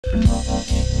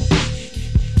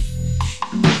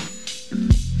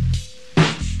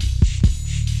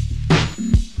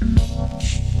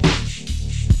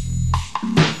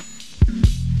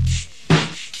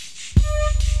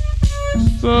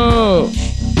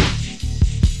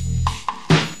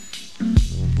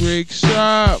Rick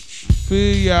Shop,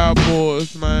 feel y'all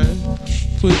boys, man.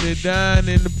 Putting it down,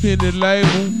 independent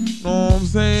label, know what I'm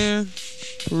saying?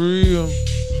 For real,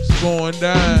 it's going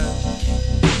down.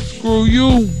 Screw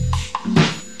you,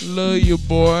 love you,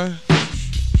 boy.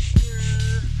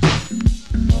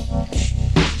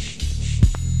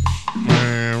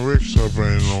 Man, Rick Shop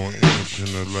ain't on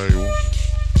independent label.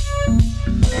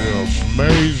 They're a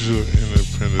major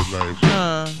independent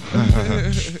label.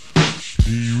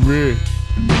 D-Rick.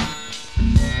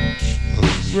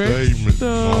 Statement, know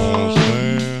what I'm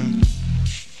saying?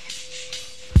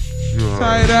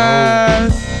 Tight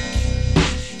eyes.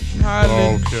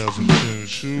 Ball caps and tennis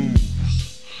shoes.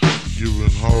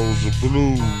 Giving hoes the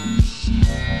blues.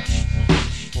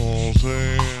 Know what I'm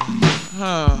saying?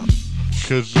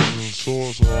 Catches and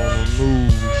sorts on the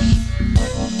news.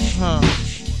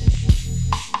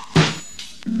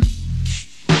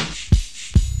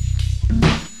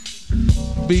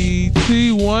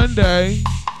 BT one day,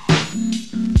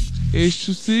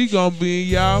 HUC gonna be in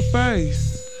y'all face.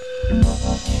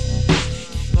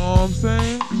 Know what I'm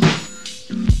saying?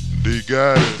 D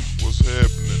got it. What's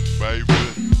happening, baby?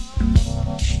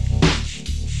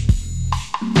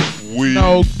 We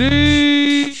no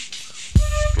D.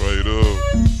 Straight up.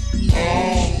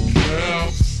 All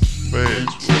caps.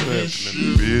 Facts. What's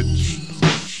happening, bitch?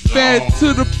 Fat to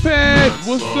the pad.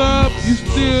 What's up? You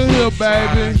still here,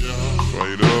 baby?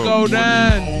 Straight up. Go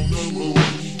down.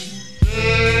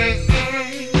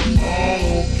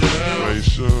 Straight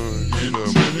son. Get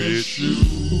up, bitch.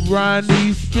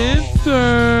 Ronnie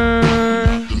Spencer.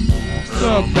 What's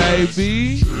up,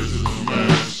 baby?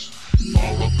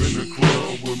 All up in the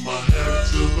club with my hat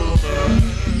to the back.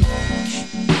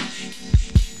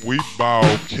 We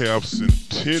ball caps and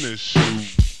tennis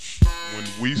shoes when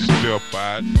we step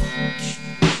out.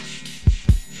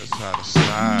 That's how the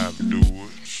side do it.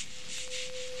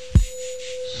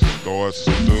 Start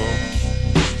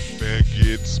stuff, then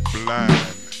gets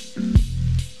blind.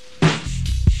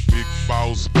 Big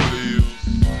boss players,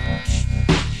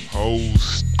 hold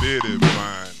steady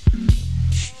mind.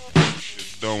 It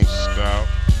don't stop.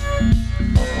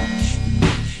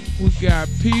 We got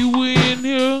Pee-wee in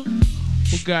here.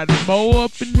 We got Mo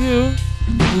up in here.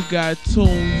 We got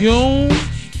Toon Yoon.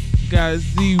 Got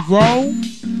Zero.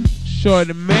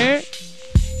 Shorty Mac.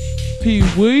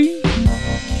 Pee-wee.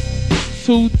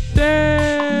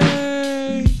 Today.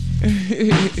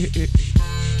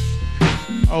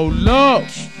 Oh, look.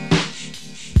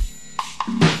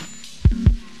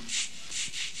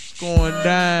 It's going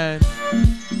down.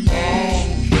 All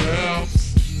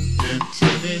caps and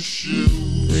tennis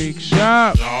shoes. Rick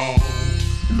Shop.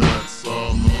 That's a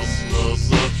hustler's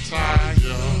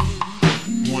attire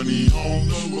when he on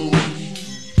the move.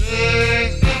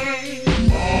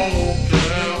 All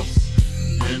caps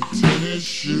and tennis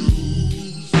shoes.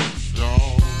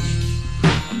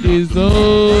 Is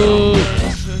up.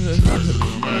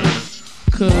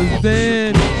 Cause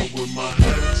then with my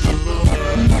head to the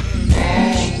back.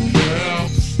 All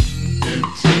caps and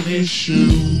tennis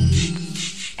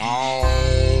shoes. All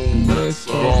let's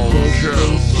go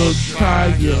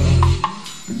attire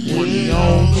when he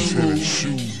on the move.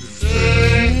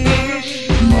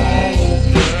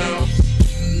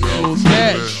 Go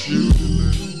back.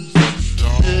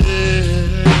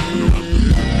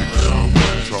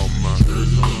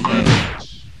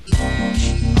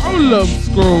 I love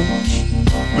screw.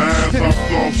 Last I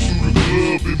floss through the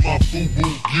club in my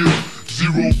boo-boo gear.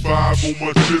 05 on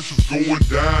my chest is going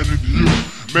down in here.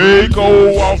 Make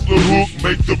old off the hook,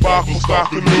 make the bottle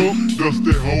stop and look.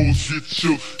 Dusty hoes get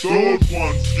shook, third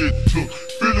ones get took.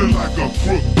 Feeling like a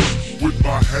crook with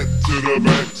my hat to the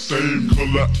back. Same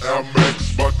color Air Max,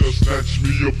 bout to snatch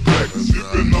me a pack.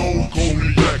 Sipping on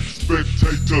cognac,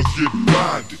 spectators get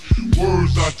blinded.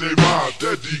 Words out their mouth,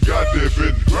 that D got that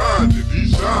been grinding. He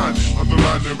shining,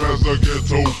 underline him as a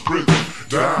ghetto prince.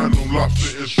 Down on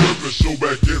lobster and shrimp and show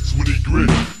back gets when he grit.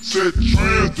 Set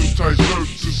trends, them tight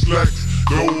shirts and slacks.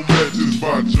 No matches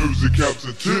by jersey caps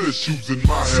and tennis shoes in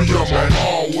my hand. See, I'ma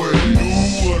always do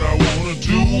what I wanna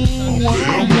do.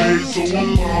 I'm made, so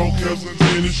I'm all caps and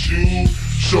tennis shoes.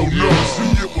 Show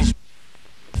nothing, see it was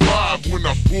 5 when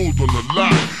I pulled on the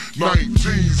lot.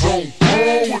 19's on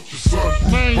call with the sun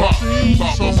pop.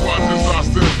 Pop my watches, I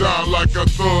stepped down like a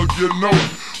thug, you know.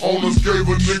 Owners gave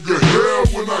a nigga hell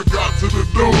when I got to the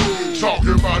door.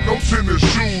 Talking about no tennis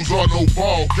shoes or no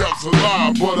ball caps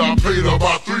alive, but I paid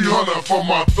about 300 for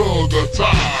my thug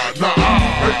attire. Now I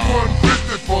paid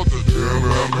 150 for the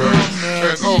German match,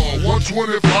 and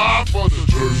 125 for the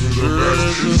jersey the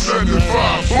match.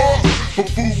 75 bucks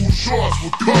for boo-boo shorts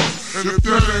with cuffs. And if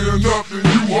that ain't enough, then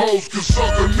you hoes can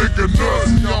suck a nigga nuts.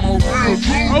 See, I'm a real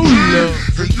true G,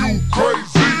 and you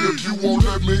crazy. If you won't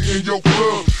let me in your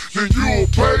club, then you'll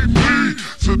pay me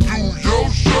to do your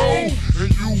show. And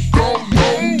you don't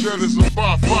know that it's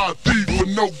about 5 deep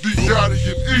with no D, Gotti,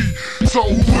 and E. So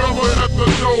whoever at the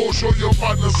door, show your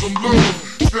partner some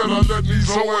love. Instead of letting these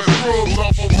whole ass scrubs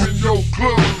off up in your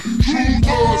club. True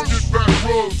thugs get back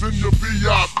rubs in your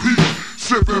VIP.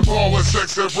 Sipping ball with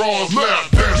sex and bras,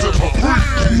 lap dancing for free.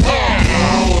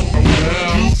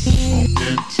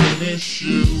 In tennis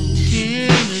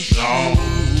shoes.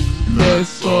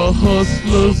 That's a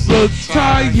hustler's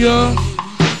attire.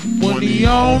 When he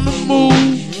on the move.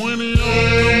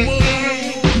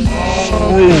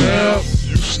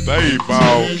 You stay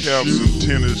ball caps and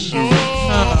tennis shoes.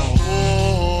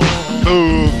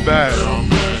 Thug that.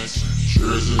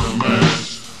 Jersey to match.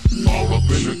 Fall up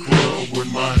in the club with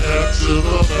my hat to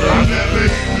the back. That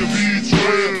lady to be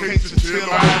 12, painted till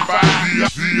I'm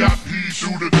VIP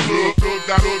through the club, thugged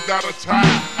out a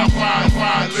tie. I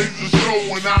fire laser show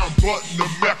when I'm button the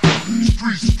mecca.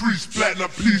 Streets, platinum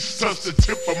piece, touch the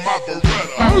tip of my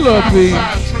Beretta. Hold up, B.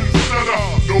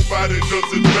 Nobody does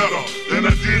it better than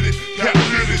I did it. Cap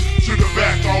did it to the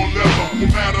back on leather. No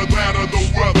matter the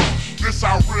weather. This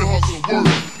our real hustle work.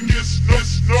 It's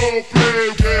no play,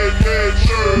 shirt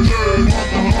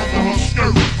under her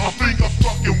skirt. I think I'm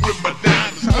fucking with my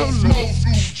diamonds. Slow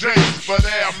through James, but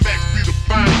Air Max be the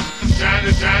finest.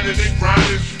 Shining and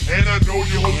grinding, and I know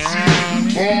you won't see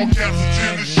it. Ball caps and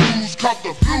tennis shoes, cop the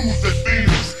blues at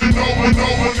Phoenix. And over,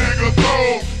 nigga,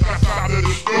 throw. I stopped at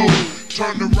the door.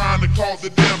 Turned around and called the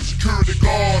damn security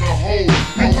guard a hoe.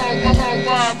 And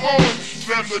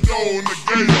slammed the door in the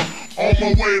gator. On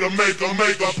my way to make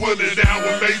a put it down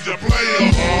with major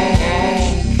players.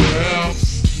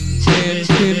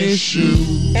 Tennis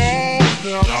shoes.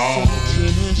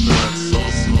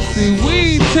 See, we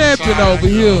ain't tapping over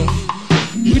here.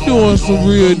 We doing some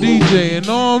real DJing,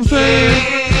 know what I'm saying?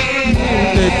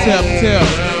 That tap.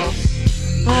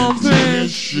 Know what I'm saying?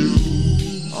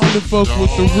 Only fuck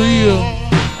with the real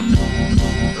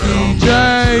DJ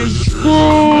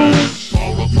Screw.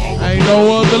 Ain't no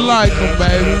other like them,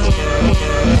 baby.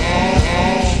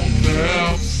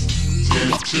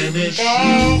 Tennis shoes.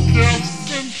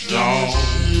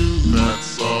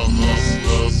 That's a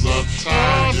hustler's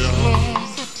attire.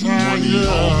 When you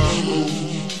on the move.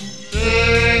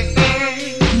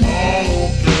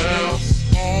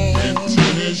 In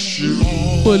tennis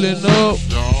shoes. Pulling up,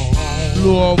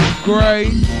 blue over gray,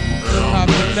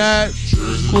 hopping that,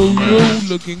 cool you,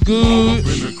 looking good.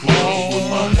 You know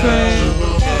what I'm saying?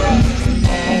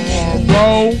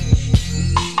 Roll.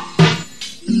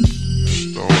 That's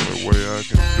the only way I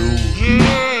can do it.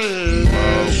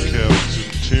 Ball caps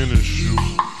and tennis shoes.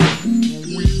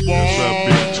 That's how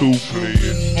Big 2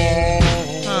 playing.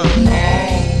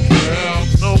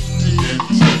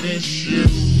 Tennis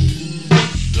shoes.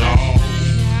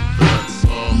 That's a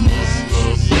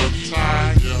hustler's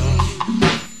attire.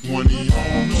 When he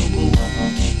on the move.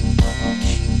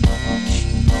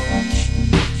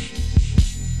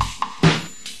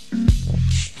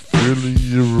 Feeling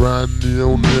you riding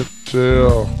on that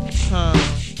tail.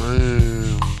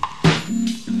 Man.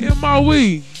 MOE.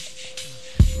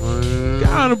 Man.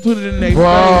 Gotta put it in their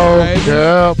Ball face, baby.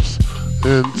 caps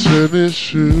and tennis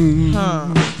shoes.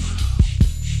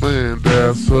 Man,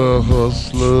 that's a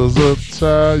hustler's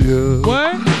attire.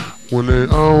 What? When they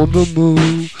on the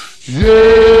move.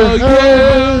 Yeah.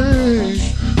 Yeah.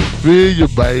 Feel you,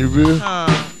 baby.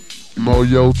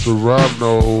 Moyo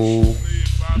Toronto.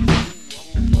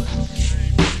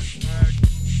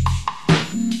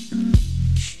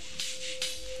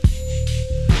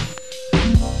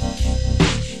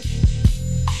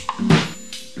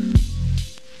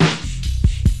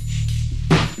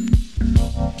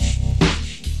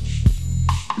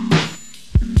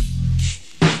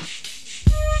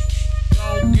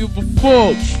 Give a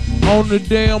fuck on the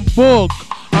damn book.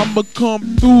 I'ma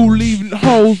come through leaving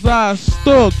hoes eyes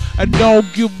stuck. I don't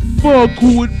give a fuck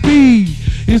who it be.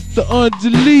 It's the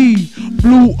Anjali,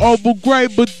 blue over gray,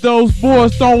 but those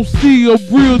boys don't see a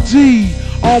real G.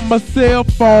 On my cell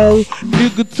phone,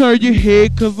 nigga turn your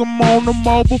head cause I'm on the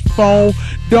mobile phone.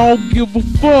 Don't give a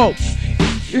fuck.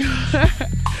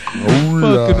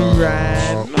 Fucking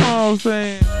around, know what I'm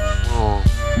saying?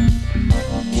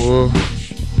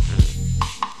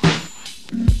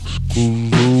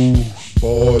 Screw,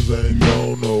 boys ain't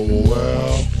going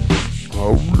nowhere.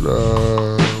 Hold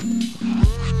up.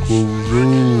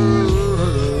 Screw.